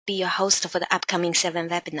be your host for the upcoming 7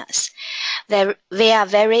 webinars. We are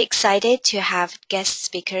very excited to have guest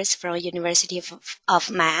speakers from University of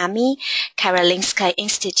Miami, Karolinska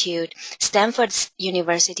Institute, Stanford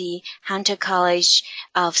University, Hunter College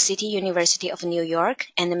of City University of New York,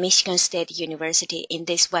 and Michigan State University in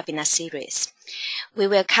this webinar series. We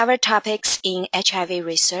will cover topics in HIV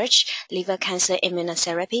research, liver cancer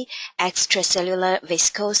immunotherapy, extracellular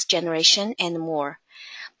viscose generation, and more.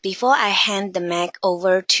 Before I hand the mic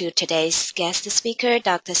over to today's guest speaker,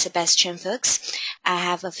 Dr. Sebastian Fuchs, I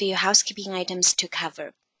have a few housekeeping items to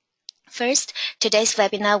cover. First, today's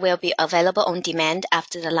webinar will be available on demand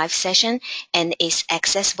after the live session and is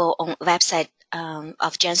accessible on the website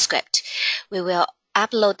of GenScript. We will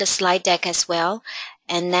upload the slide deck as well.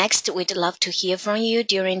 And next, we'd love to hear from you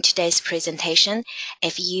during today's presentation.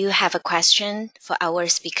 If you have a question for our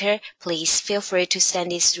speaker, please feel free to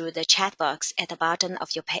send it through the chat box at the bottom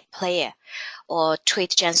of your player or tweet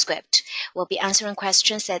GenScript. We'll be answering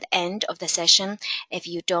questions at the end of the session. If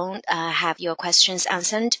you don't have your questions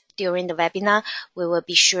answered during the webinar, we will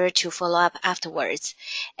be sure to follow up afterwards.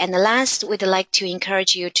 And last, we'd like to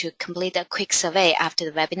encourage you to complete a quick survey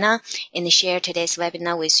after the webinar and share today's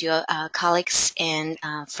webinar with your colleagues and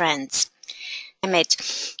friends. Primate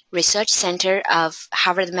Research Center of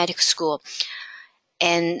Harvard Medical School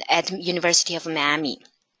and at University of Miami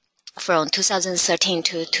from 2013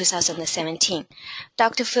 to 2017.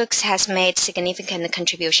 Dr. Fuchs has made significant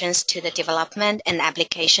contributions to the development and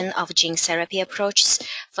application of gene therapy approaches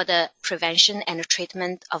for the prevention and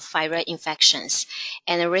treatment of viral infections.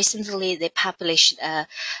 And recently, they published a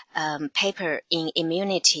paper in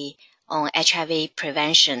Immunity on HIV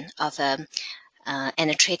prevention of and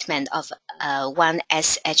the treatment of one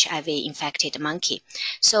SHIV-infected monkey.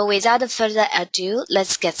 So without further ado,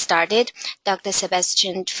 let's get started. Dr.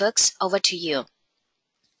 Sebastian Fuchs, over to you.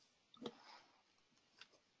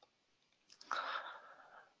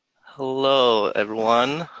 Hello,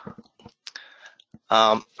 everyone.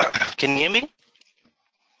 Can you hear me?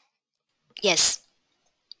 Yes.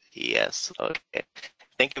 Yes, okay.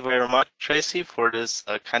 Thank you very much, Tracy, for this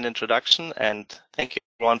kind introduction, and thank you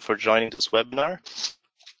everyone for joining this webinar.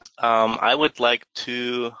 I would like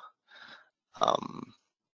to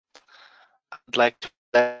present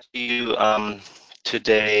to you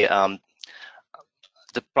today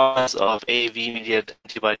the process of AAV-mediated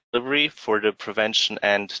antibody delivery for the prevention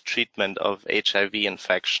and treatment of HIV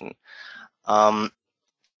infection. So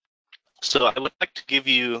I would like to give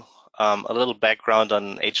you a little background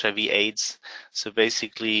on HIV/AIDS. So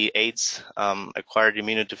basically, AIDS, acquired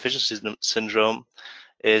immunodeficiency syndrome,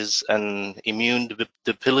 is an immune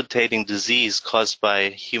debilitating disease caused by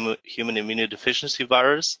human immunodeficiency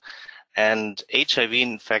virus, and HIV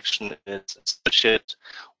infection is associated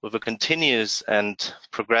with a continuous and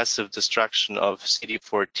progressive destruction of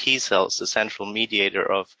CD4 T cells, the central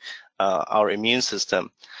mediator of our immune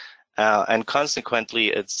system. And consequently,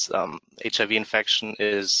 it's HIV infection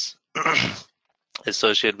is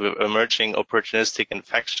associated with emerging opportunistic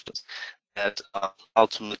infections that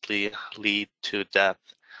ultimately lead to death.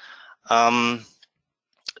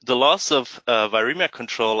 The loss of viremia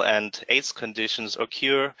control and AIDS conditions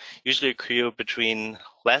usually occur between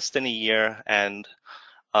less than a year and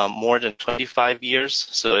more than 25 years.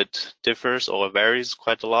 So it differs or varies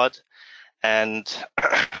quite a lot. And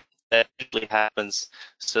that usually happens,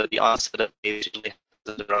 so the onset of AIDS usually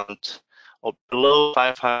happens around or below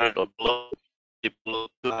 500 or below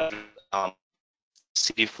 200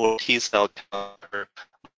 CD4 T cell count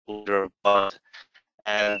per blood.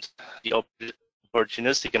 And the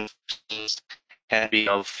opportunistic infections can be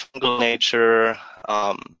of fungal nature,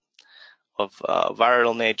 of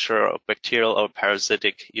viral nature, or bacterial or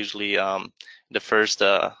parasitic. Usually the first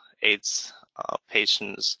AIDS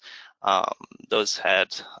patients, those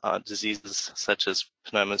had diseases such as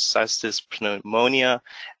pneumocystis, pneumonia,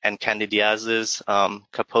 and candidiasis.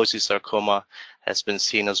 Kaposi sarcoma has been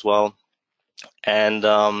seen as well. And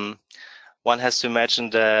one has to imagine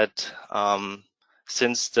that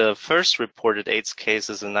since the first reported AIDS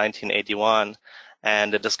cases in 1981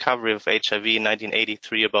 and the discovery of HIV in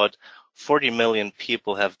 1983, about 40 million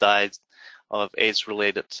people have died of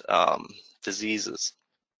AIDS-related diseases.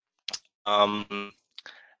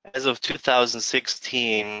 As of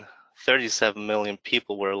 2016, 37 million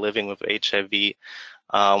people were living with HIV,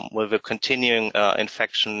 with a continuing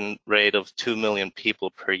infection rate of 2 million people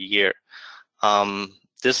per year.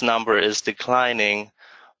 This number is declining,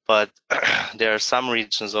 but there are some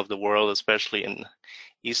regions of the world, especially in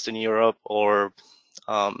Eastern Europe or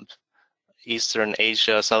Eastern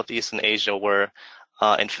Asia, Southeastern Asia, where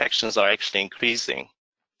infections are actually increasing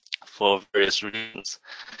for various reasons.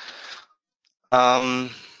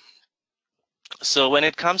 So when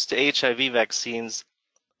it comes to HIV vaccines,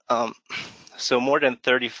 so more than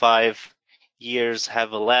 35 years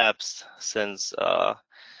have elapsed since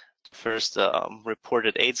first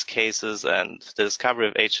reported AIDS cases and the discovery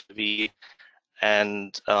of HIV,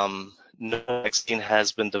 and no vaccine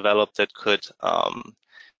has been developed that could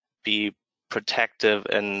be protective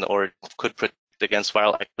or could protect against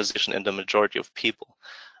viral acquisition in the majority of people.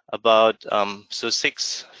 About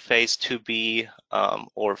 6 phase 2b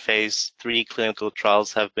or phase 3 clinical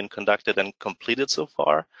trials have been conducted and completed so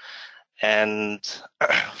far, and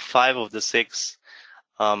 5 of the 6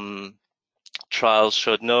 trials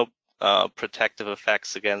showed no protective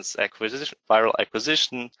effects against viral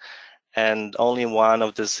acquisition, and only 1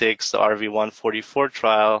 of the 6, the RV144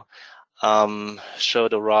 trial,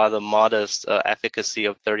 showed a rather modest efficacy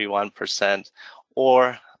of 31%,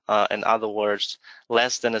 or in other words,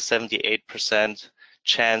 less than a 78%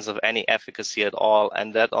 chance of any efficacy at all,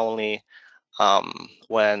 and that only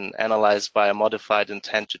when analyzed by a modified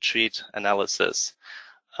intent to treat analysis.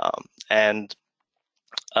 And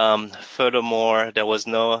furthermore, there was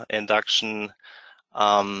no induction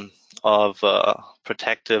of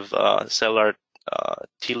protective cellular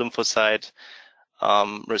T lymphocyte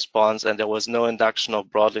response, and there was no induction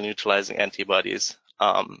of broadly neutralizing antibodies.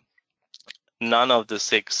 None of the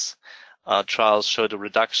 6 trials showed a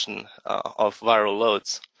reduction of viral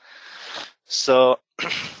loads. So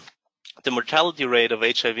the mortality rate of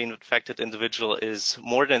HIV-infected individual is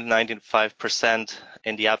more than 95%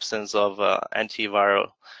 in the absence of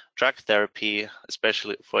antiviral drug therapy,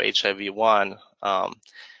 especially for HIV-1.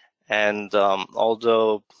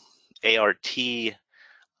 Although ART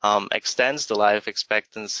extends the life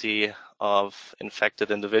expectancy of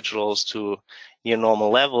infected individuals to near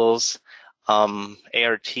normal levels,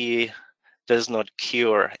 ART does not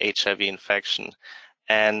cure HIV infection.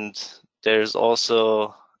 And there's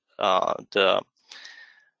also the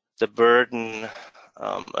burden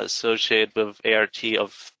associated with ART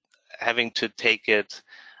of having to take it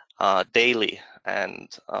daily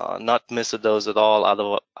and not miss a dose at all,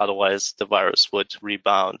 otherwise the virus would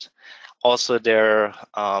rebound. Also, there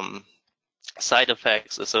are side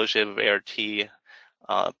effects associated with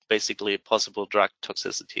ART, basically possible drug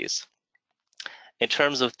toxicities. In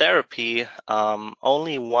terms of therapy,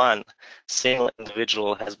 only 1 single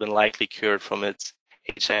individual has been likely cured from its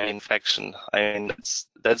HIV infection. I mean,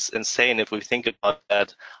 that's insane if we think about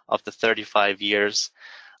that after 35 years.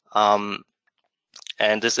 And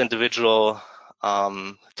this individual,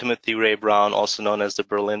 Timothy Ray Brown, also known as the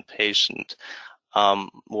Berlin patient,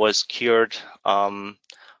 was cured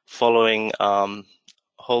following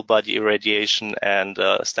whole body irradiation and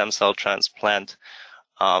stem cell transplant,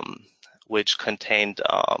 which contained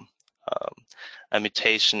a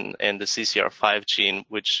mutation in the CCR5 gene,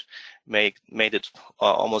 which made it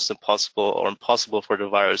almost impossible for the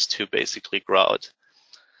virus to basically grow out.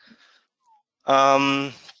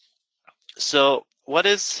 So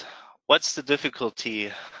what's the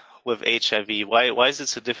difficulty with HIV? Why is it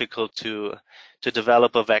so difficult to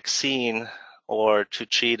develop a vaccine or to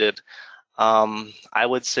treat it? I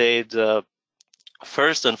would say the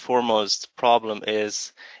first and foremost problem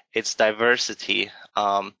is its diversity.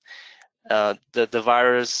 The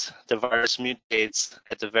virus mutates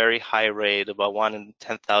at a very high rate, about 1 in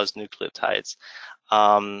 10,000 nucleotides,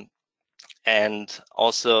 and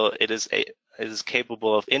also it is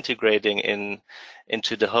capable of integrating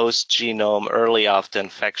into the host genome early after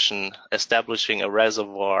infection, establishing a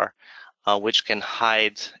reservoir which can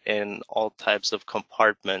hide in all types of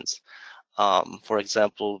compartments. For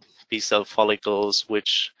example, B-cell follicles,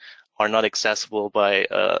 which are not accessible by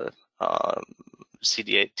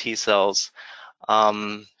CD8 T cells.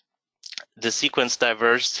 The sequence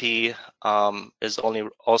diversity is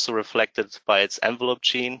also reflected by its envelope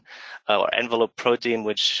gene or envelope protein,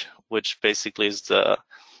 which basically is the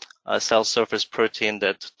cell surface protein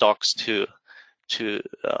that docks to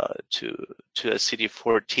a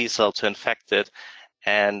CD4 T cell to infect it,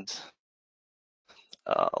 and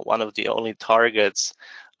one of the only targets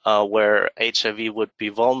where HIV would be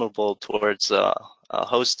vulnerable towards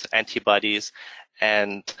host antibodies,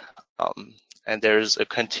 and there's a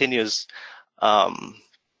continuous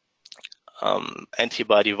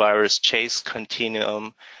antibody virus chase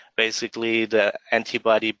continuum. Basically, the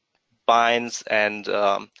antibody binds and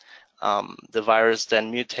the virus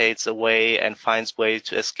then mutates away and finds way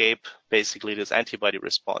to escape basically this antibody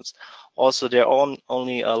response. Also, there are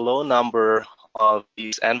only a low number of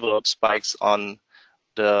these envelope spikes on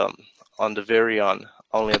the virion,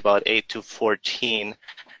 only about 8 to 14,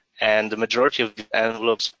 and the majority of the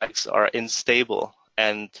envelope spikes are unstable,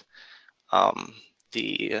 and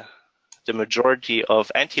the the majority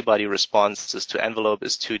of antibody responses to envelope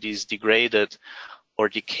is to these degraded or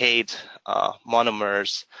decayed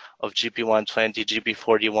monomers of GP120,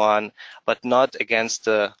 GP41, but not against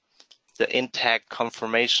the intact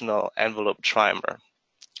conformational envelope trimer,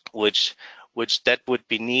 which that would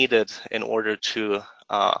be needed in order to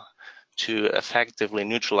effectively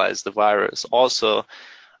neutralize the virus. Also,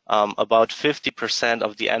 about 50%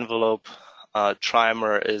 of the envelope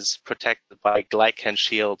trimer is protected by glycan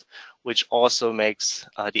shield, which also makes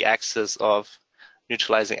the access of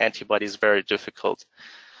neutralizing antibodies very difficult.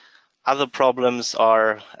 Other problems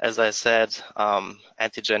are, as I said,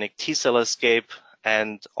 antigenic T-cell escape,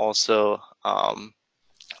 and also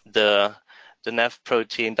the NEF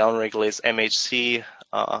protein downregulates MHC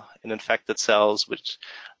in infected cells, which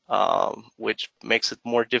makes it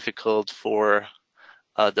more difficult for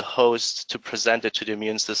the host to present it to the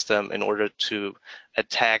immune system in order to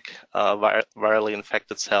attack virally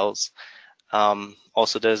infected cells.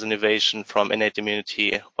 Also, there's an evasion from innate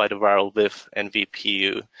immunity by the viral VIF and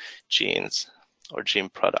VPU genes or gene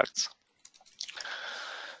products.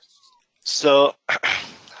 So,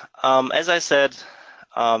 as I said,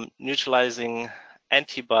 neutralizing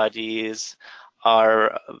antibodies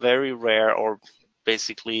are very rare, or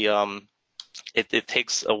basically it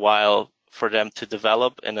takes a while for them to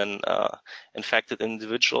develop in an infected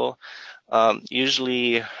individual.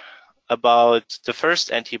 Usually about the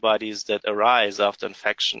first antibodies that arise after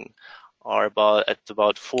infection are at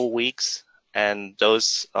about 4 weeks, and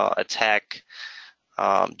those attack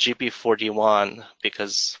GP41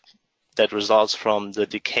 because that results from the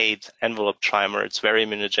decayed envelope trimer. It's very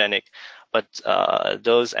immunogenic, but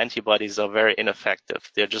those antibodies are very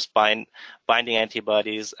ineffective. They're just binding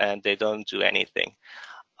antibodies, and they don't do anything.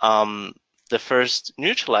 The first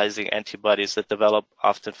neutralizing antibodies that develop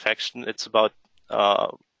after infection,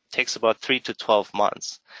 takes about 3 to 12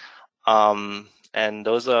 months. And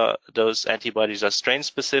those antibodies are strain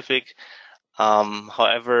specific.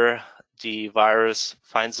 However, the virus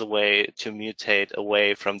finds a way to mutate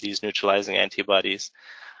away from these neutralizing antibodies.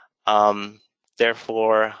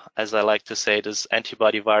 Therefore, as I like to say, this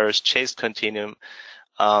antibody virus chase continuum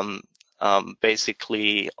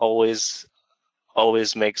basically always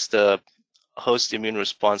makes the host immune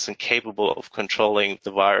response incapable of controlling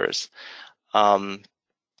the virus.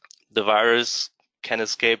 The virus can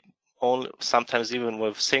escape sometimes even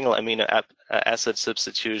with single amino acid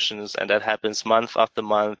substitutions, and that happens month after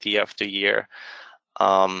month, year after year.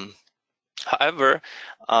 However,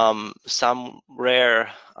 some rare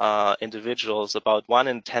individuals, about 1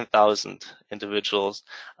 in 10,000 individuals,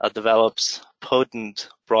 develops potent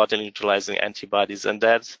broadly neutralizing antibodies, and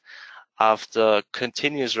that after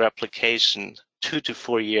continuous replication 2 to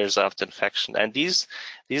 4 years after infection. And these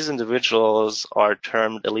individuals are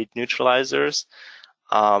termed elite neutralizers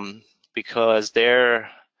because their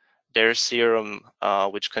serum,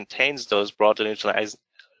 which contains those broadly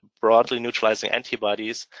neutralizing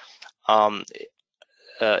antibodies,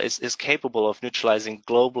 is capable of neutralizing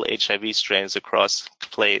global HIV strains across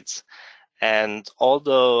clades. And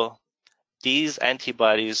although these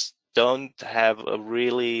antibodies don't have a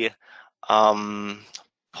really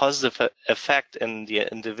positive effect in the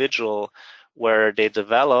individual where they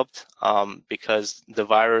developed, because the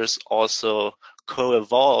virus also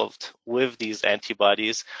co-evolved with these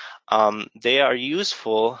antibodies, they are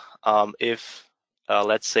useful if,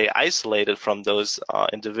 let's say, isolated from those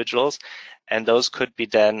individuals, and those could be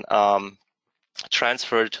then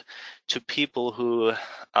transferred to people who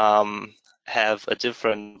have a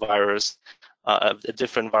different virus, a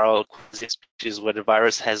different viral species where the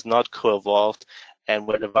virus has not co-evolved and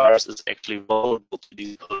where the virus is actually vulnerable to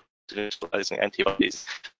these neutralizing antibodies.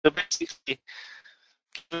 So basically,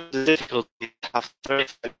 the difficulty after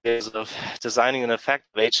 35 years of designing an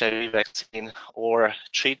effective HIV vaccine or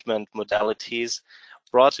treatment modalities,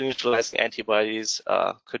 broadly neutralizing antibodies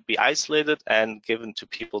could be isolated and given to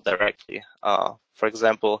people directly. For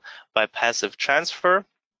example, by passive transfer.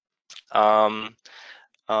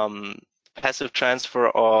 Passive transfer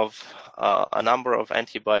of a number of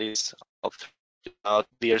antibodies of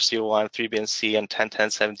BRCA1, 3BNC, and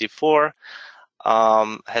 101074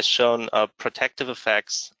 has shown protective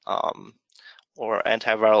effects or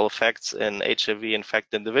antiviral effects in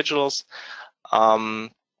HIV-infected individuals,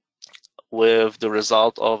 with the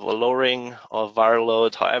result of a lowering of viral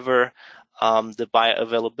load. However, the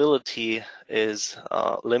bioavailability is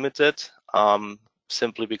limited,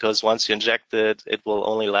 simply because once you inject it, it will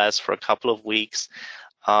only last for a couple of weeks,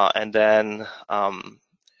 and then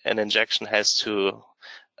an injection has to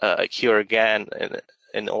occur again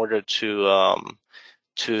in order to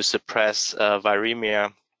suppress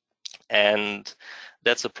viremia. And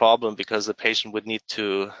that's a problem because the patient would need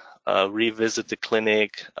to revisit the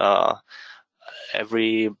clinic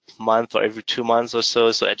every month or every 2 months or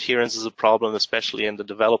so. So adherence is a problem, especially in the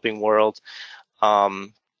developing world.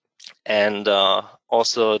 And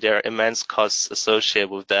also there are immense costs associated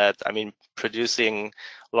with that. I mean, producing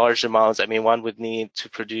large amounts, I mean, one would need to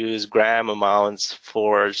produce gram amounts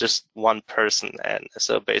for just one person. And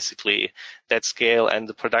so basically that scale and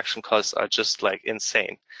the production costs are just like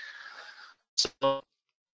insane. So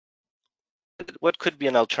what could be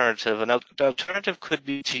an alternative? An alternative could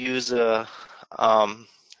be to use a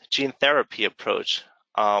gene therapy approach,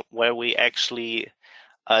 where we actually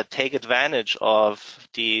take advantage of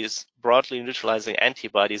these broadly neutralizing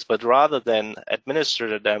antibodies, but rather than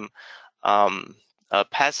administer them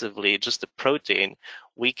passively, just a protein,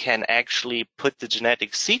 we can actually put the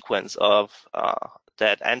genetic sequence of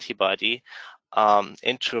that antibody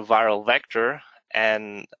into a viral vector,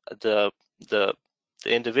 and the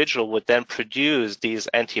individual would then produce these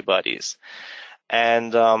antibodies.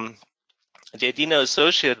 And the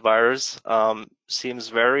adeno-associated virus seems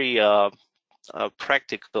very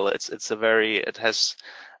practical. It has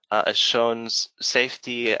shown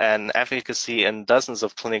safety and efficacy in dozens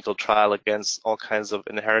of clinical trials against all kinds of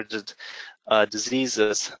inherited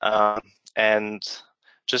diseases. And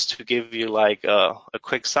just to give you like a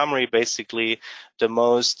quick summary, basically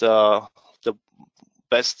the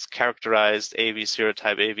best characterized AAV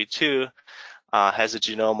serotype AAV2 has a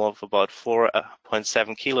genome of about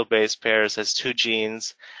 4.7 kilobase pairs, has 2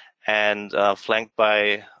 genes, and flanked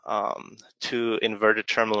by 2 inverted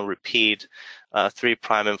terminal repeat 3'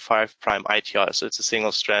 and 5' ITR. So it's a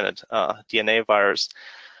single-stranded DNA virus.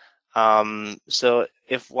 So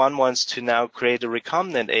if one wants to now create a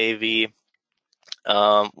recombinant AAV,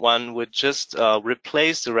 one would just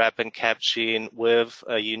replace the RAP and CAP gene with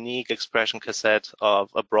a unique expression cassette of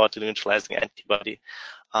a broadly neutralizing antibody.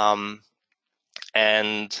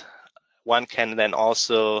 And one can then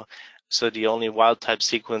also, so the only wild type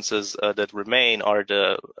sequences that remain are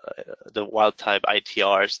the wild type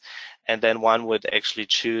ITRs, and then one would actually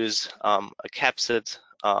choose a capsid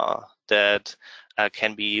that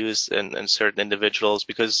can be used in certain individuals,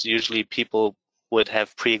 because usually people would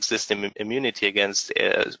have pre-existing immunity against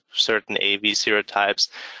certain AAV serotypes.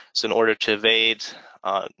 So in order to evade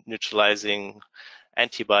neutralizing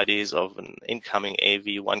antibodies of an incoming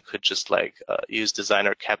AAV, one could just like use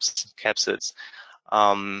designer capsids.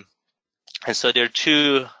 And so there are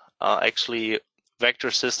 2 actually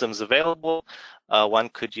vector systems available. One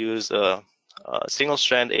could use a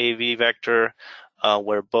single-strand AAV vector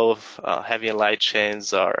where both heavy and light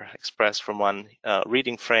chains are expressed from one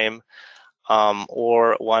reading frame,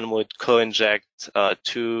 or one would co-inject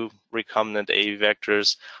 2 recombinant AAV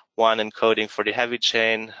vectors, one encoding for the heavy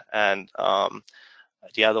chain and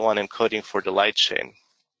the other one encoding for the light chain.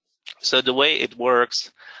 So the way it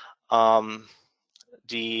works, the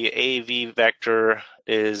AAV vector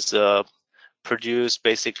is produced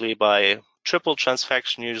basically by triple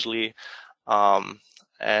transfection usually,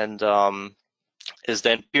 and is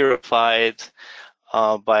then purified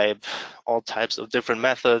by all types of different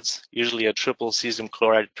methods, usually a triple cesium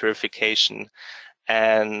chloride purification.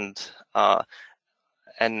 And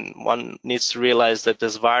one needs to realize that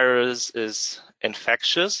this virus is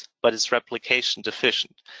infectious, but it's replication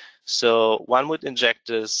deficient. So one would inject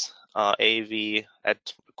this AAV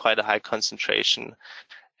at quite a high concentration,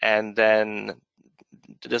 and then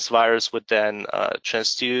this virus would then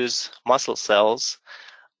transduce muscle cells,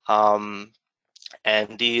 and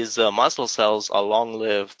these muscle cells are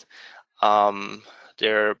long-lived.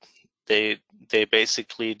 They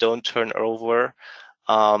basically don't turn over,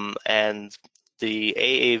 and the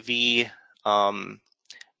AAV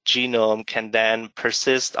genome can then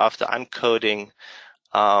persist after uncoding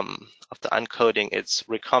its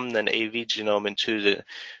recombinant AAV genome into the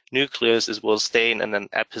nucleus. It will stay in an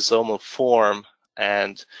episomal form,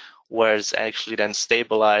 and where it's actually then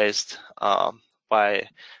stabilized by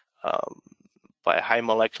high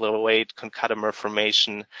molecular weight concatemer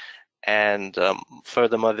formation and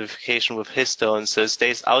further modification with histones. So it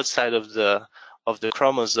stays outside of the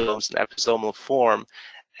chromosomes in episomal form,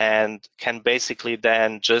 and can basically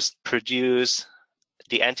then just produce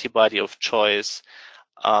the antibody of choice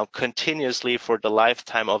continuously for the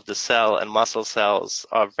lifetime of the cell. And muscle cells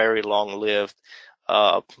are very long-lived,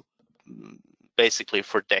 basically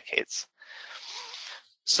for decades.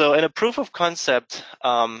 So in a proof of concept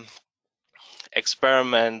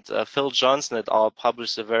experiment, Phil Johnson et al.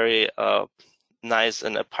 Published a very nice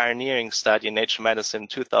and a pioneering study in Nature Medicine in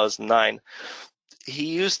 2009. He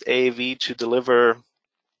used AAV to deliver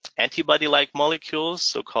antibody-like molecules,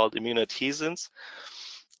 so-called immunodesins,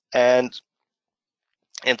 and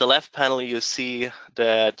In the left panel, you see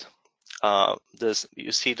that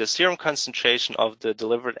you see the serum concentration of the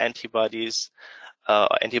delivered antibodies,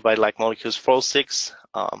 antibody-like molecules 406,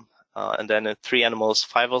 and then in 3 animals,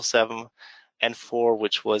 507 and 4,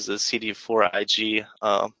 which was a CD4 Ig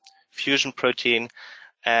fusion protein.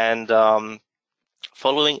 And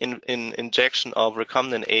following injection of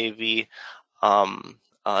recombinant AAV,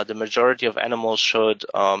 the majority of animals showed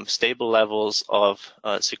stable levels of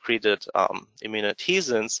secreted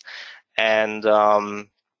immunotensins, and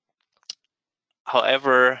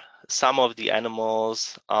however, some of the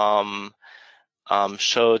animals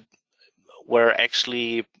showed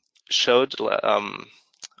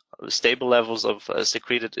stable levels of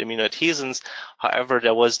secreted immunotensins. However,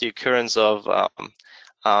 there was the occurrence of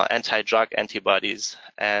anti-drug antibodies,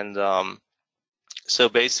 and so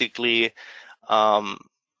basically,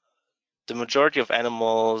 the majority of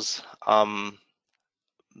animals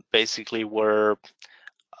basically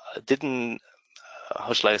didn't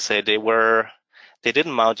how shall I say, they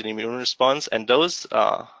didn't mount an immune response, and those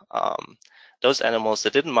animals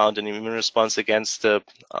that didn't mount an immune response against the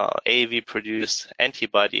AAV-produced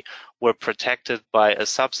antibody were protected by a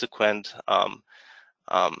subsequent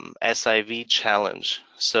SIV challenge.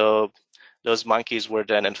 So those monkeys were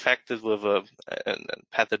then infected with a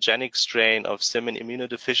pathogenic strain of simian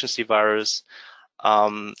immunodeficiency virus,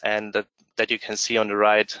 and that you can see on the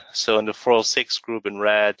right. So in the 406 group in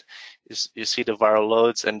red, you see the viral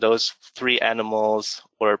loads, and those 3 animals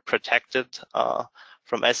were protected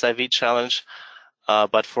from SIV challenge.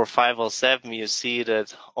 But for 507, you see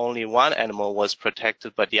that only 1 animal was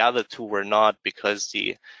protected, but the other 2 were not, because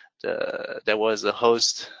there was a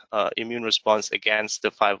host immune response against the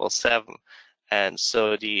 507. And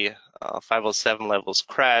so the 507 levels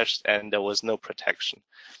crashed, and there was no protection.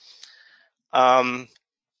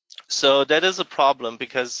 So that is a problem,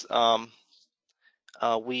 because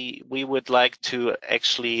we would like to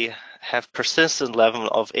actually have persistent level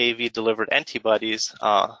of AAV-delivered antibodies.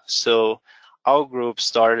 So our group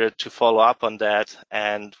started to follow up on that,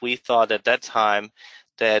 and we thought at that time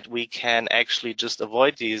that we can actually just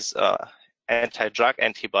avoid these anti-drug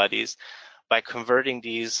antibodies by converting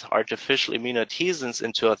these artificial immunotensins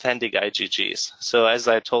into authentic IgGs. So as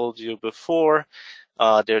I told you before,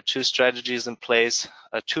 there are 2 strategies in place: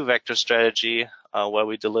 a 2-vector strategy where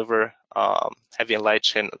we deliver heavy and light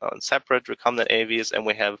chain on separate recombinant AAVs, and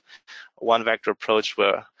we have a 1-vector approach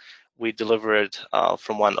where we deliver it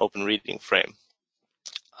from 1 open reading frame.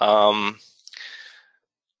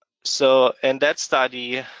 So in that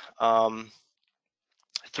study, 3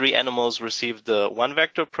 animals received the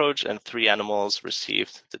 1-vector approach, and 3 animals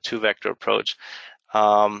received the 2-vector approach.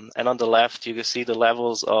 And on the left, you can see the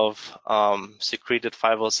levels of secreted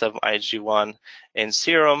 507 Ig1 in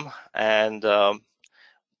serum, and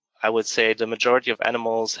I would say the majority of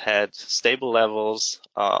animals had stable levels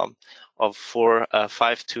of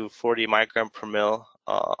 5 to 40 microgram per mil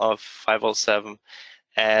of 507,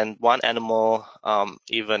 and 1 animal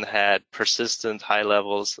even had persistent high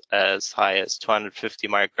levels as high as 250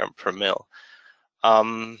 microgram per mil.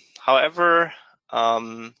 However,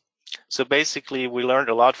 so basically, we learned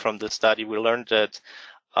a lot from this study. We learned that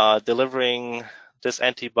delivering this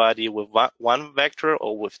antibody with 1 vector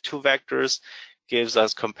or with 2 vectors gives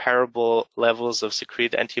us comparable levels of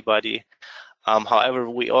secreted antibody. However,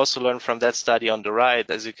 we also learned from that study on the right,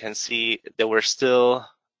 as you can see, there were still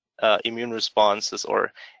immune responses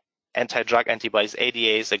or anti-drug antibodies,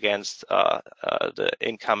 ADAs, against the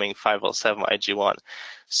incoming 507 Ig1.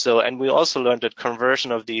 So, and we also learned that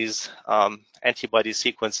conversion of these antibody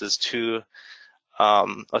sequences to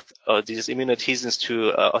these immunotensins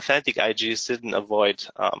to authentic Igs didn't avoid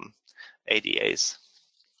ADAs.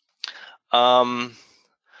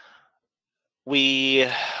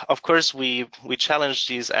 Of course, we challenged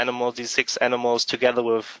these animals, these 6 animals, together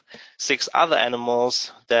with 6 other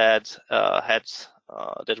animals that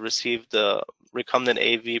that received the recombinant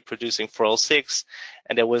AAV producing 406,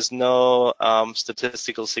 and there was no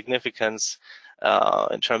statistical significance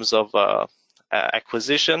in terms of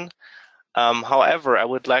acquisition. However, I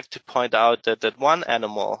would like to point out that 1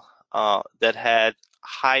 animal that had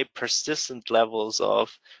high persistent levels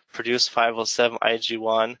of produced 507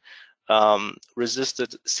 Ig1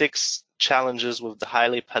 resisted 6 challenges with the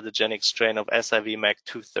highly pathogenic strain of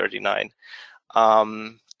SIV-MAC239.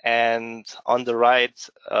 And on the right,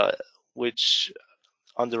 we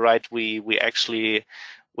actually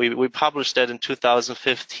published that in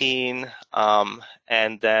 2015,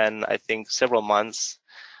 and then I think several months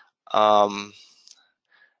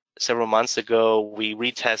ago we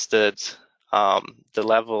retested the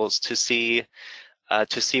levels to see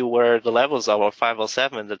to see where the levels are of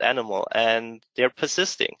 507 in that animal, and they're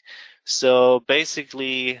persisting. So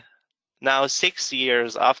basically, now 6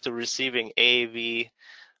 years after receiving AAV,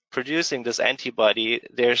 producing this antibody,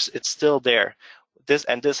 it's still there. This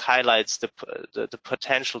highlights the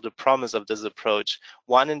potential, the promise of this approach.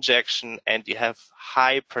 One injection, and you have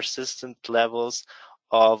high persistent levels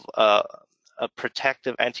of a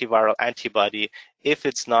protective antiviral antibody if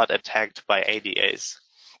it's not attacked by ADAs.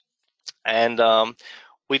 And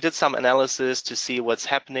we did some analysis to see what's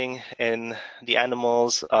happening in the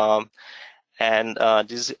animals, and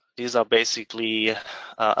these are basically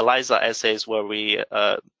ELISA assays where we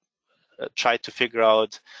try to figure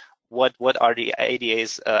out what are the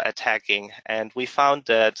ADAs attacking, and we found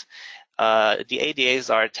that the ADAs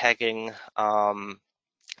are attacking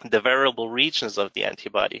the variable regions of the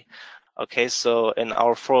antibody. Okay, so in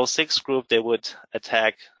our 406 group, they would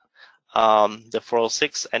attack the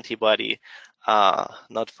 406 antibody,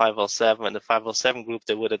 not 507. In the 507 group,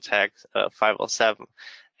 they would attack 507.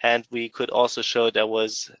 And we could also show there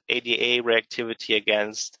was ADA reactivity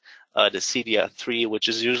against the CDR3, which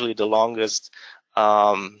is usually the longest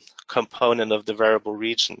component of the variable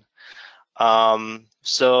region.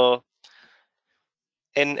 So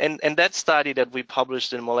in that study that we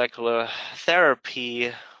published in Molecular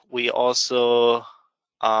Therapy, we also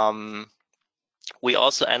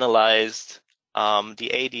analyzed the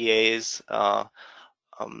ADAs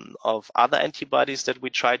of other antibodies that we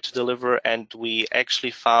tried to deliver, and we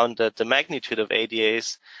actually found that the magnitude of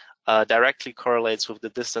ADAs directly correlates with the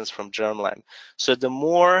distance from germline. So the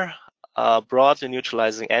more broadly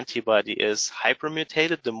neutralizing antibody is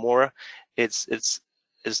hypermutated, the more it's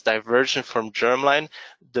divergent from germline,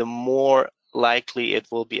 the more likely it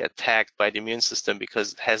will be attacked by the immune system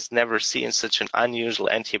because it has never seen such an unusual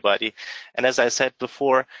antibody. And as I said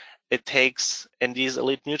before, it takes, in these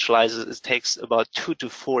elite neutralizers, it takes about 2 to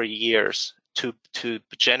 4 years to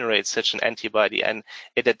generate such an antibody, and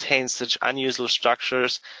it attains such unusual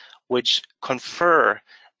structures which confer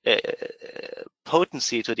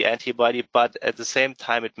potency to the antibody, but at the same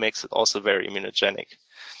time it makes it also very immunogenic.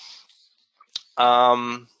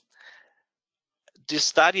 The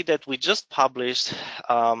study that we just published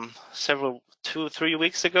 2-3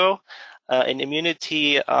 weeks ago in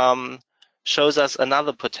Immunity shows us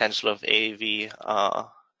another potential of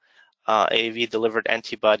AAV-delivered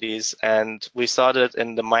antibodies, and we saw that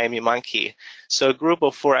in the Miami monkey. So a group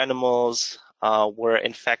of 4 animals were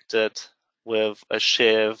infected with a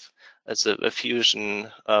SHIV, as a fusion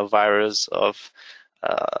virus of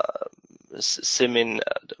Simin,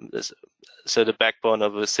 so the backbone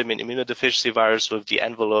of a Simin immunodeficiency virus with the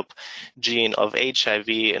envelope gene of HIV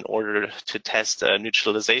in order to test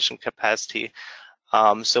neutralization capacity.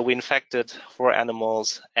 So we infected 4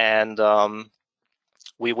 animals, and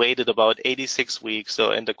we waited about 86 weeks.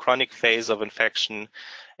 So in the chronic phase of infection,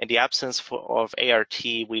 in the absence of ART,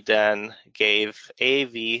 we then gave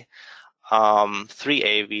AAV, 3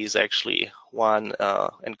 AAVs actually, one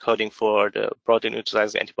encoding for the protein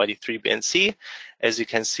neutralizing antibody 3BNC. As you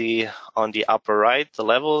can see on the upper right, the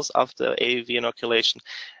levels of the AAV inoculation.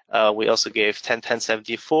 We also gave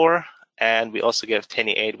 10-10-74, and we also gave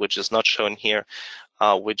 10E8, which is not shown here,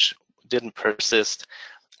 which didn't persist.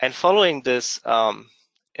 And following this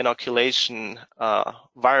inoculation,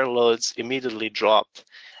 viral loads immediately dropped.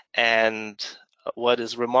 And what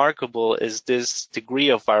is remarkable is this degree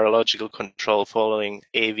of virological control following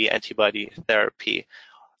AAV antibody therapy.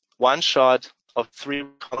 One shot of 3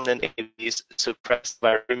 recombinant AAVs suppressed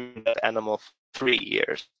viremia in that animal for 3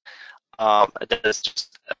 years. That is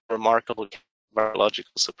just a remarkable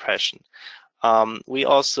virological suppression. We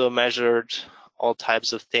also measured all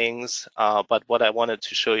types of things, but what I wanted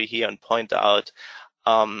to show you here and point out,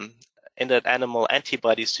 in that animal,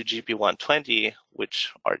 antibodies to GP120,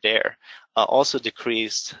 which are there, also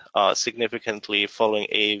decreased significantly following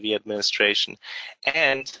AAV administration,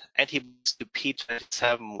 and antibodies to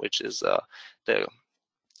P27, which is the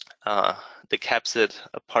capsid,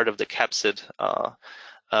 a part of the capsid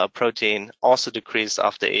protein, also decreased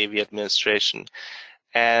after AAV administration.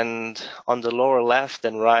 And on the lower left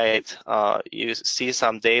and right, you see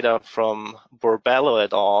some data from Borbello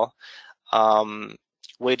et al.,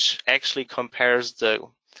 which actually compares the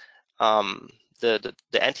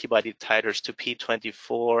antibody titers to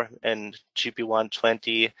P24 and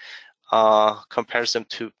GP120, compares them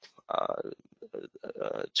to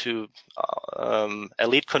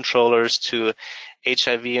elite controllers, to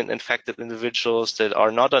HIV-infected individuals that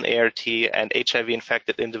are not on ART, and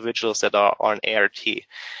HIV-infected individuals that are on ART.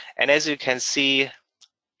 And as you can see,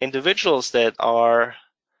 individuals that are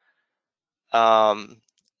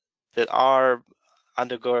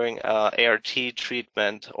undergoing ART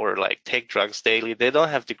treatment or like take drugs daily, they don't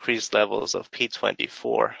have decreased levels of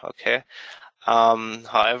P24, okay?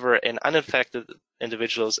 However, in uninfected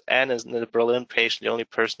individuals and in the Berlin patient, the only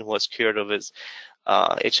person who was cured of his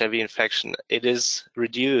HIV infection, it is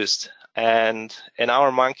reduced. And in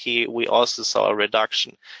our monkey, we also saw a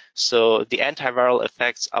reduction. So the antiviral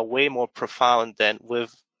effects are way more profound than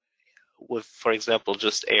with for example,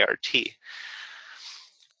 just ART.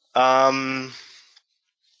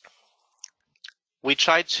 We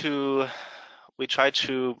try to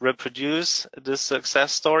reproduce the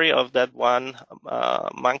success story of that one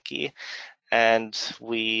monkey, and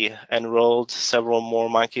we enrolled several more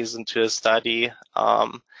monkeys into a study,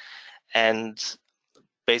 and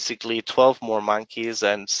basically 12 more monkeys,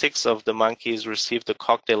 and 6 of the monkeys received a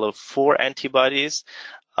cocktail of 4 antibodies,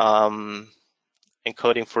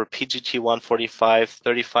 encoding for PGT145,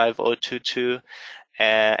 35022,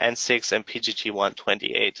 and 6 and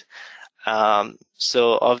PGT128.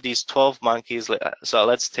 So of these 12 monkeys, so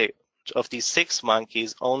let's take, of these 6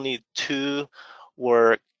 monkeys, only 2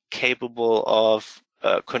 were capable of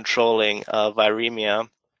controlling viremia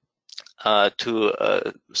to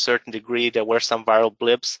a certain degree. There were some viral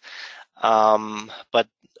blips, but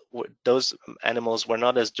those animals were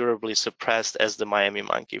not as durably suppressed as the Miami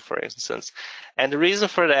monkey, for instance. And the reason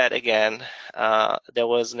for that, again, there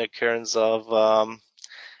was an occurrence of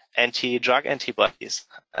anti-drug antibodies,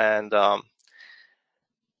 and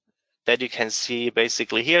that you can see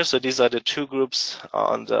basically here. So these are the 2 groups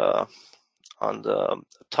on the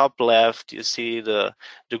top left. You see the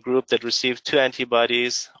group that received 2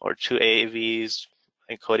 antibodies or 2 AAVs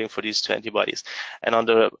encoding for these 2 antibodies, and on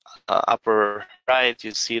the upper right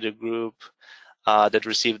you see the group that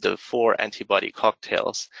received the 4 antibody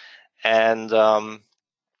cocktails. And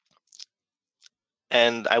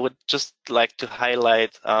I would just like to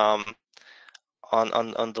highlight on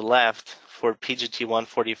the left for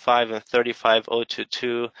PGT145 and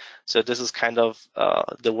 35022. So this is kind of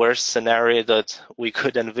the worst scenario that we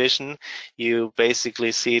could envision. You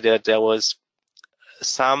basically see that there was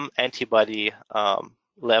some antibody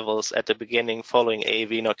levels at the beginning following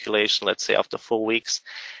AAV inoculation, let's say after 4 weeks,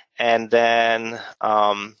 and then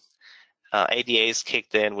ADAs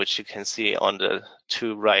kicked in, which you can see on the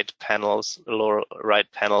 2 right panels, lower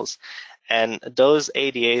right panels. And those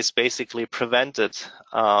ADAs basically prevented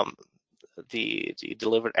the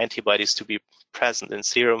delivered antibodies to be present in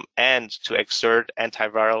serum and to exert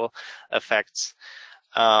antiviral effects.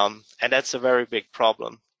 And that's a very big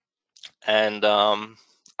problem. And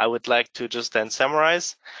I would like to just then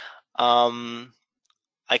summarize.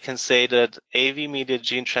 I can say that AAV-mediated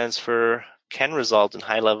gene transfer can result in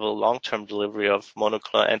high-level long-term delivery of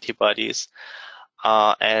monoclonal antibodies.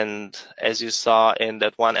 And as you saw in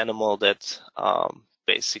that one animal that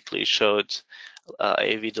basically showed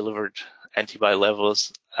AAV-delivered antibody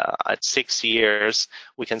levels at 6 years,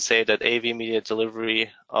 we can say that AAV-mediated delivery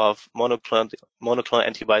of monoclonal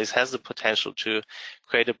antibodies has the potential to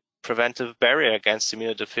create a preventive barrier against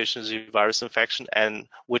immunodeficiency virus infection, and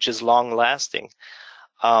which is long-lasting.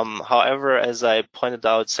 However, as I pointed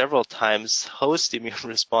out several times, host immune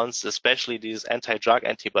response, especially these anti-drug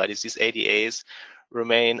antibodies, these ADAs,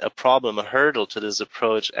 remain a problem, a hurdle to this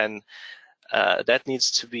approach, and that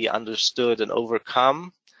needs to be understood and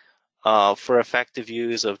overcome for effective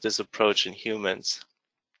use of this approach in humans.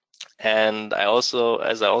 And as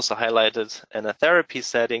I also highlighted in a therapy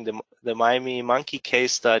setting, the Miami monkey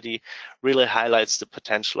case study really highlights the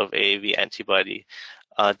potential of AAV antibody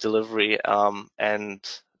delivery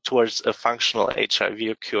and towards a functional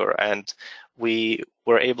HIV cure. And we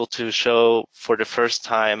were able to show for the first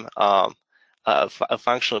time a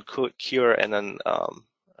functional cure in an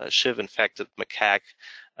HIV-infected macaque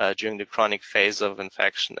during the chronic phase of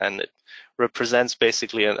infection, and it represents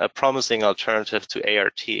basically a promising alternative to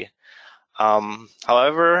ART.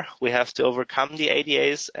 However, we have to overcome the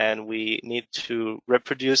ADAs, and we need to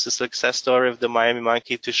reproduce the success story of the Miami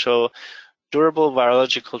monkey to show durable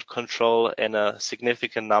virological control in a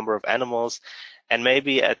significant number of animals. And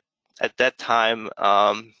maybe at that time,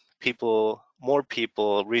 more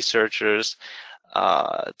people, researchers,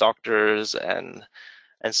 doctors, and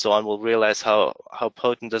so on will realize how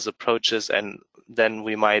potent this approach is, and then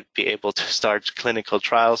we might be able to start clinical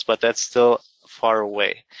trials, but that's still far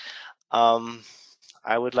away.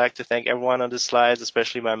 I would like to thank everyone on the slides,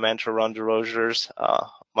 especially my mentor, Ron DeRogers,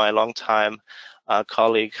 my longtime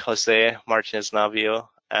colleague, Jose Martinez Navio,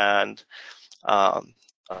 and a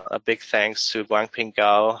big thanks to Guangping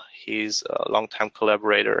Gao. He's a longtime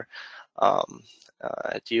collaborator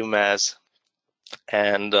at UMass.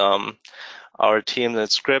 And our team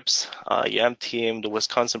at Scripps, team, the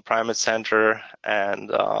Wisconsin Primate Center,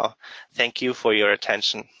 and thank you for your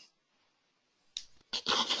attention.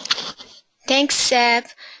 Thanks, Seb.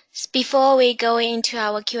 Before we go into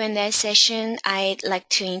our Q&A session, I'd like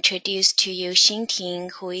to introduce to you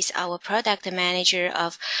Xingting, who is our product manager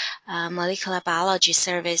of molecular biology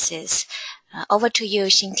services. Over to you,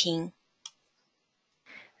 Xingting.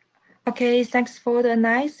 Okay, thanks for the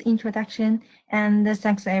nice introduction, and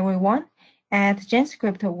thanks everyone. At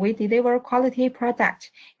GenScript, we deliver quality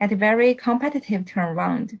product at a very competitive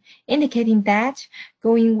turnaround, indicating that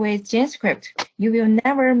going with GenScript, you will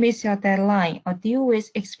never miss your deadline or deal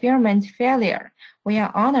with experiment failure. We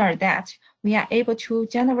are honored that we are able to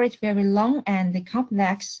generate very long and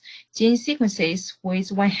complex gene sequences with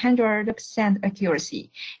 100%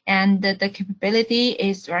 accuracy, and the capability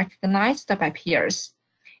is recognized by peers.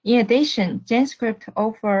 In addition, GenScript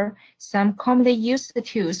offers some commonly used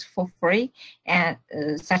tools for free,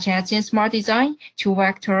 such as GenSmart Design to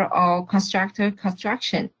vector or constructor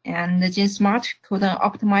construction, and the GenSmart codon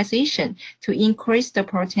optimization to increase the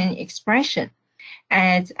protein expression.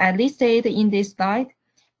 As I listed in this slide,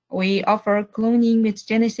 we offer cloning,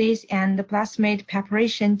 mutagenesis, and plasmid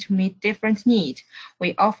preparation to meet different needs.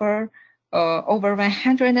 We offer over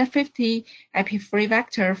 150 IP-free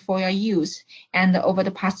vector for your use, and over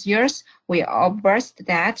the past years, we observed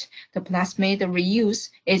that the plasmid reuse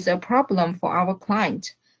is a problem for our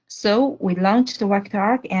client. So we launched the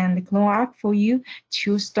VectorArk and CloneArk for you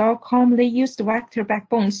to store commonly used vector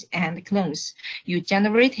backbones and clones you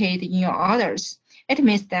generated in your orders. It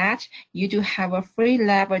means that you do have a free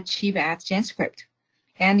lab achieved at GenScript.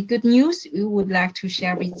 And good news we would like to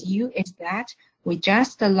share with you is that we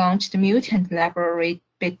just launched mutant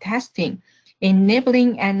library-based testing,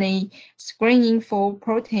 enabling any screening for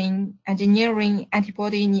protein engineering,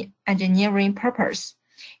 antibody engineering purpose.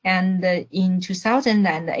 And in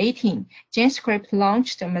 2018, GenScript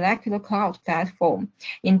launched a molecular cloud platform,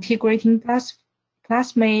 integrating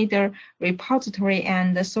plasmid repository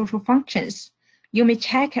and social functions. You may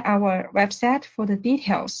check our website for the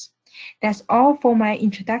details. That's all for my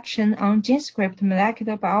introduction on GenScript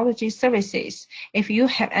molecular biology services. If you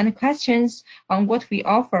have any questions on what we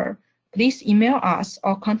offer, please email us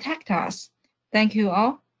or contact us. Thank you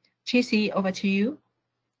all. Tracy, over to you.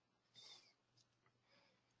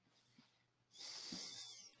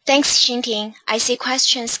 Thanks, Xingting. I see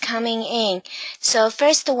questions coming in. So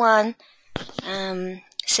first one,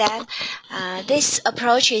 Seb, this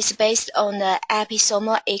approach is based on the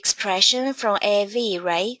episomal expression from AAV,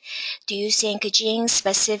 right? Do you think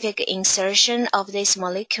gene-specific insertion of these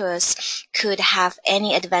molecules could have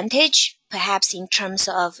any advantage, perhaps in terms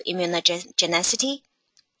of immunogenicity?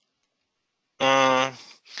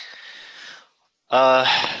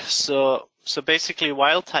 So basically,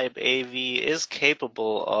 wild-type AAV is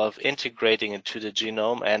capable of integrating into the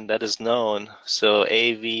genome, and that is known. So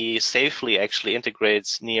AAV safely actually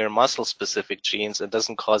integrates near muscle-specific genes and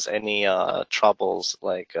doesn't cause any troubles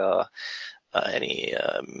like any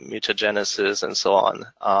mutagenesis and so on,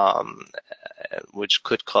 which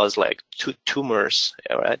could cause like tumors,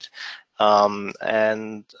 right?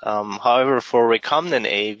 However, for recombinant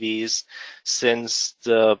AAVs,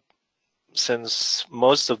 since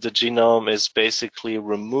most of the genome is basically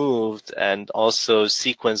removed and also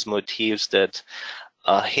sequence motifs that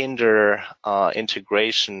hinder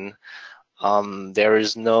integration, there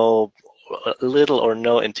is little or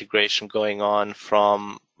no integration going on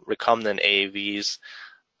from recombinant AAVs.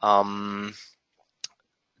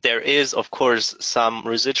 There is, of course, some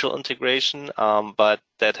residual integration, but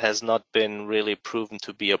that has not been really proven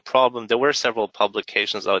to be a problem. There were several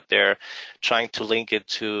publications out there trying to link it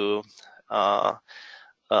to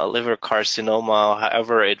liver carcinoma.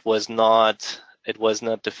 However, it was not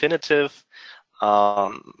definitive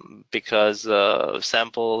because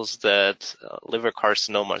samples that liver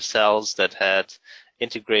carcinoma cells that had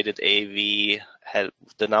integrated AAV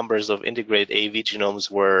the numbers of integrated AAV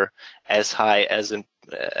genomes were as high as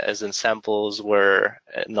in samples where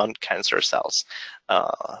non-cancer cells,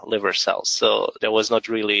 liver cells. So there was not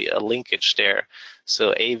really a linkage there.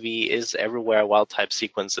 So AAV is everywhere, wild-type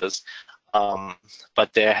sequences,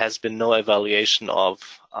 but there has been no evaluation of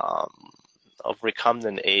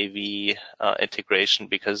recombinant AAV integration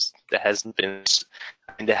because there hasn't been.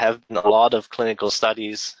 There have been a lot of clinical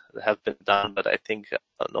studies that have been done, but I think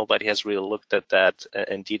nobody has really looked at that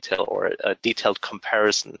in detail or a detailed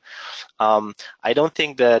comparison. I don't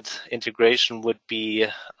think that integration would be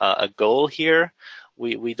a goal here.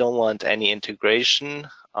 We don't want any integration.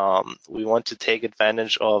 We want to take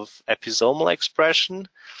advantage of episomal expression.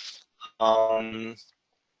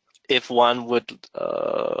 if one would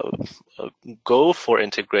go for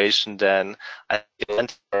integration, then I think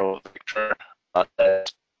lentiviral vector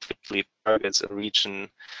that typically targets a region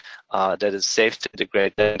that is safe to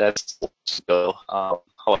integrate, then that's the way to go.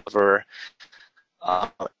 However, in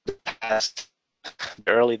the past,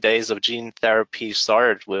 the early days of gene therapy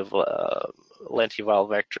started with lentiviral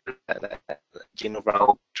vectors and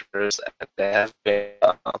genoviral vectors, and they have been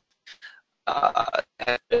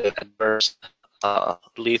adverse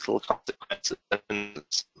lethal consequences in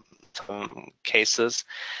some cases.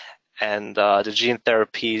 And the gene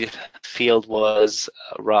therapy field was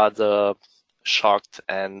rather shocked,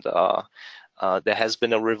 and there has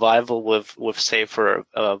been a revival with safer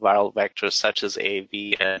viral vectors such as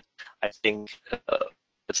AAV, and I think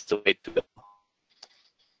that's the way to go.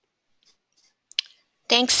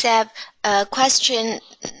 Thanks, Seb.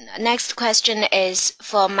 Next question is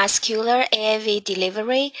for muscular AAV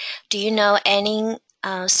delivery. Do you know any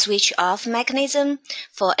switch off mechanism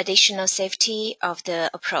for additional safety of the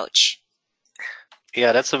approach?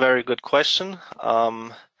 Yeah, that's a very good question.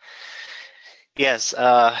 Yes,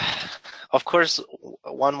 of course,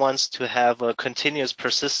 one wants to have a continuous,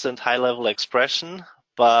 persistent, high-level expression,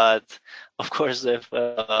 but of course, if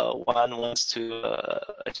one wants to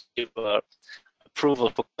achieve approval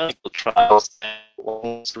for clinical trials, then one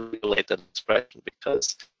wants to regulate that expression,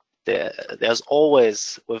 because there's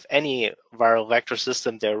always, with any viral vector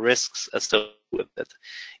system, there are risks associated with it.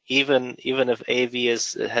 Even if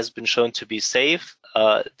AAV has been shown to be safe,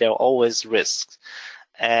 there are always risks.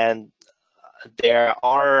 And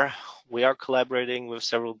we are collaborating with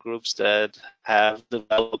several groups that have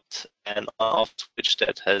developed an on-off switch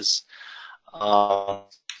that has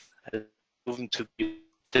proven to be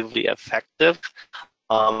relatively effective.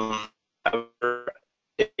 However,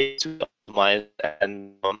 it needs to be optimized,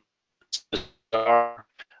 and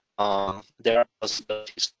there are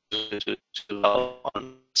possibilities to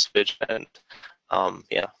on switch, and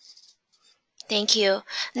yeah. Thank you.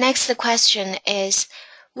 Next question is,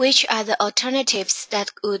 which are the alternatives that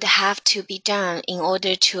would have to be done in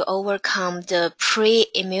order to overcome the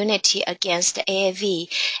pre-immunity against AAV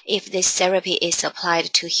if this therapy is applied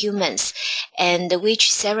to humans? And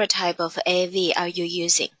which serotype of AAV are you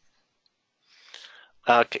using?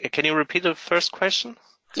 Can you repeat the first question?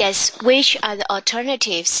 Yes, which are the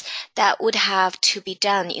alternatives that would have to be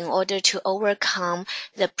done in order to overcome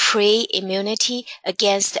the pre-immunity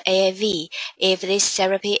against AAV if this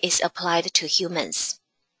therapy is applied to humans?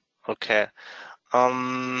 Okay.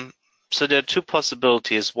 So there are two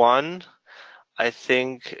possibilities. One, I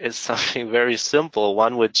think, is something very simple.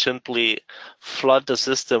 One would simply flood the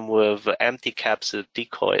system with empty capsid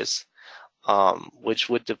decoys, which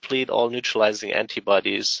would deplete all neutralizing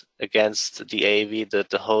antibodies against the AAV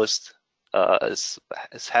that the host is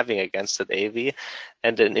having against that AAV,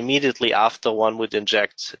 and then immediately after, one would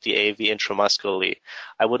inject the AAV intramuscularly.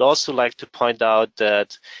 I would also like to point out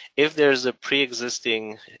that if there's a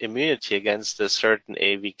pre-existing immunity against a certain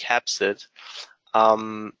AAV capsid,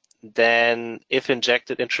 then if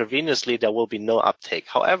injected intravenously, there will be no uptake.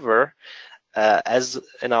 However, as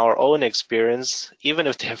in our own experience, even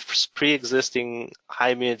if they have pre-existing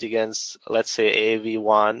high immunity against, let's say,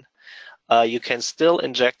 AAV1, you can still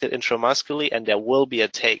inject it intramuscularly, and there will be a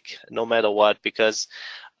take no matter what, because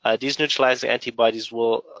these neutralizing antibodies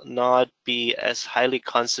will not be as highly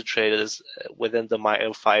concentrated as within the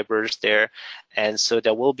myofibers there, and so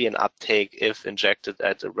there will be an uptake if injected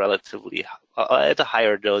at a relatively at a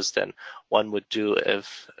higher dose than one would do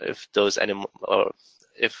if those animal or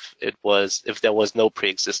if there was no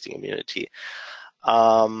pre-existing immunity.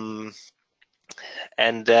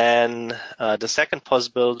 And then the second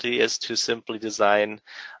possibility is to simply design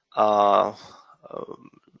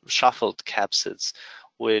shuffled capsids,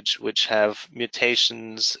 which have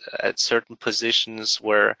mutations at certain positions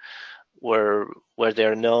where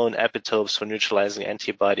there are known epitopes for neutralizing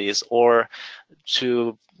antibodies, or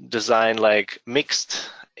to design like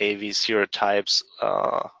mixed AAV serotypes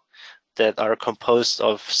that are composed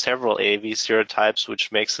of several AAV serotypes,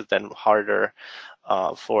 which makes it then harder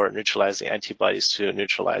for neutralizing antibodies to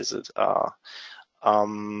neutralize it.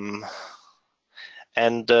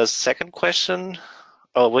 And the second question,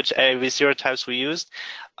 which AAV serotypes we used?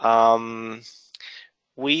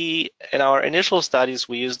 In our initial studies,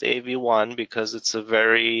 we used AAV1 because it's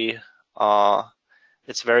very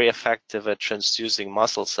effective at transducing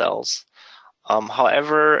muscle cells.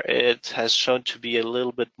 However, it has shown to be a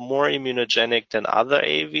little bit more immunogenic than other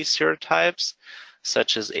AAV serotypes,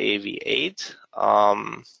 such as AAV8.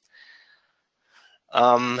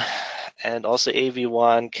 And also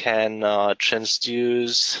AAV1 can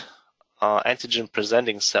transduce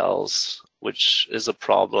antigen-presenting cells, which is a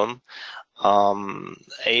problem.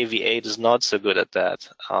 AAV8 is not so good at that.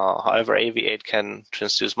 However, AAV8 can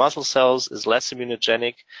transduce muscle cells, is less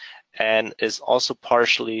immunogenic, and is also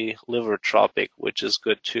partially liver tropic, which is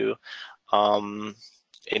good too,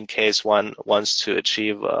 in case one wants to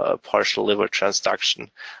achieve a partial liver transduction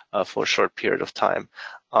for a short period of time.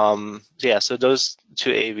 Yeah, so those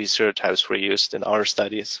two AAV serotypes were used in our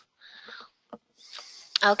studies.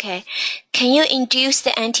 Okay. Can you induce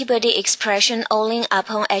the antibody expression only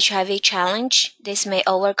upon HIV challenge? This may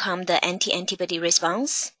overcome the anti-antibody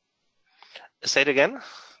response. Say it again?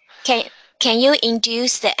 Can you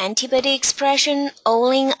induce the antibody expression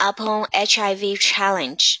only upon HIV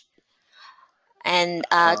challenge? And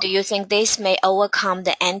do you think this may overcome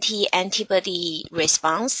the anti-antibody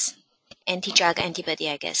response? Anti-drug antibody,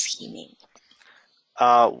 I guess he means.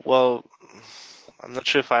 Well, I'm not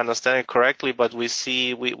sure if I understand it correctly, but we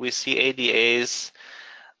see ADAs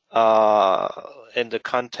in the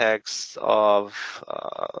context of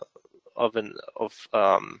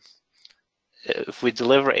if we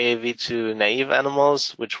deliver AAV to naive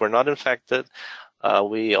animals which were not infected,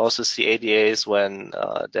 we also see ADAs when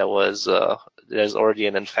there's already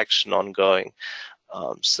an infection ongoing.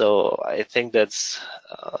 So I think that's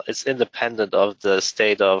it's independent of the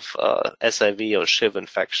state of SIV or HIV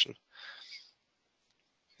infection.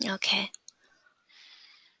 Okay.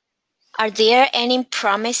 Are there any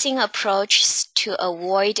promising approaches to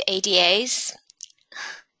avoid ADAs?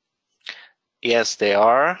 Yes, they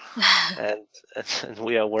are, and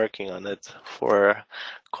we are working on it for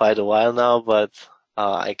quite a while now, but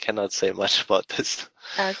I cannot say much about this.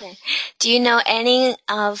 Okay. Do you know any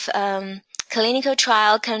of clinical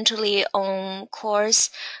trial currently on course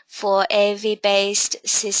for AAV-based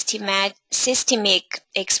systemic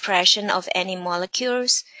expression of any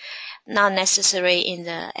molecules, not necessary in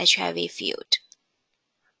the HIV field?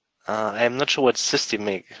 I'm not sure what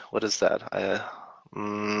systemic. What is that?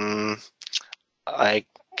 I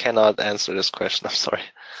cannot answer this question. I'm sorry.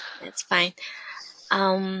 That's fine.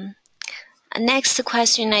 Next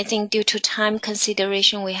question, I think due to time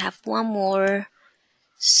consideration, we have one more.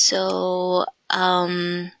 So,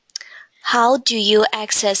 how do you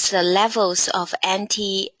access the levels of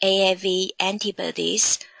anti-AAV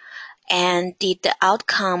antibodies, and did the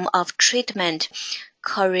outcome of treatment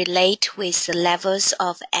correlate with the levels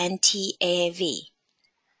of anti-AAV?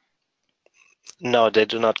 No, they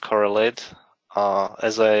do not correlate.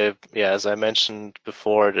 As I mentioned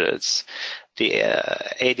before, it's the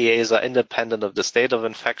ADAs are independent of the state of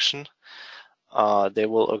infection. They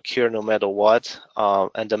will occur no matter what,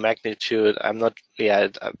 and the magnitude, I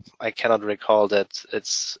cannot recall that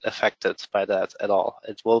it's affected by that at all.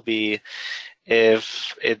 It will be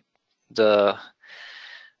if the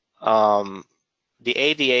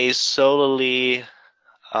ADAs solely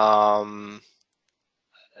are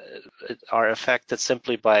affected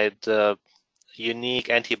simply by the unique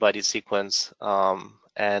antibody sequence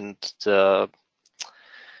and the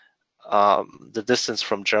distance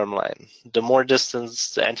from germline. The more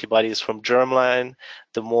distance the antibody is from germline,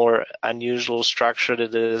 the more unusual structured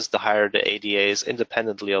it is, the higher the ADAs,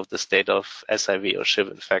 independently of the state of SIV or HIV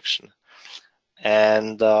infection.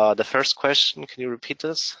 And the first question, can you repeat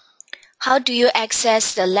this? How do you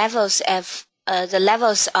access the levels of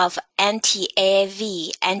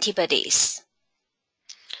anti-AAV antibodies?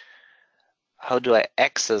 How do I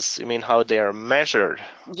access? You mean how they are measured?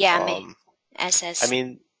 Yeah, assess. I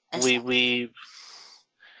mean, we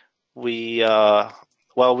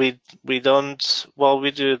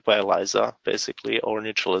do it by ELISA basically, or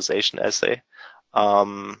neutralization assay.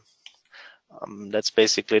 That's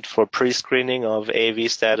basically it for pre-screening of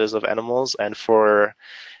AAV status of animals, and for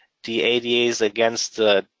the ADAs against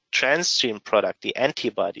the transgene product, the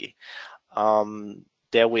antibody.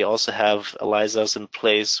 There we also have ELISAs in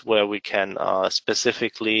place where we can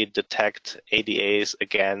specifically detect ADAs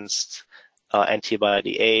against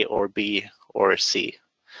antibody A or B or C,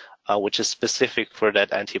 which is specific for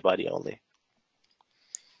that antibody only.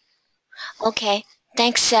 Okay,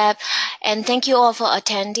 thanks, Seb. And thank you all for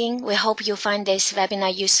attending. We hope you find this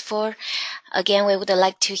webinar useful. Again, we would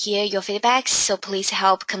like to hear your feedback, so please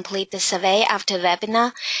help complete the survey after the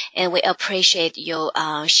webinar, and we appreciate you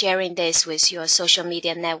sharing this with your social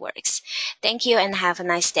media networks. Thank you and have a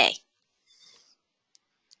nice day.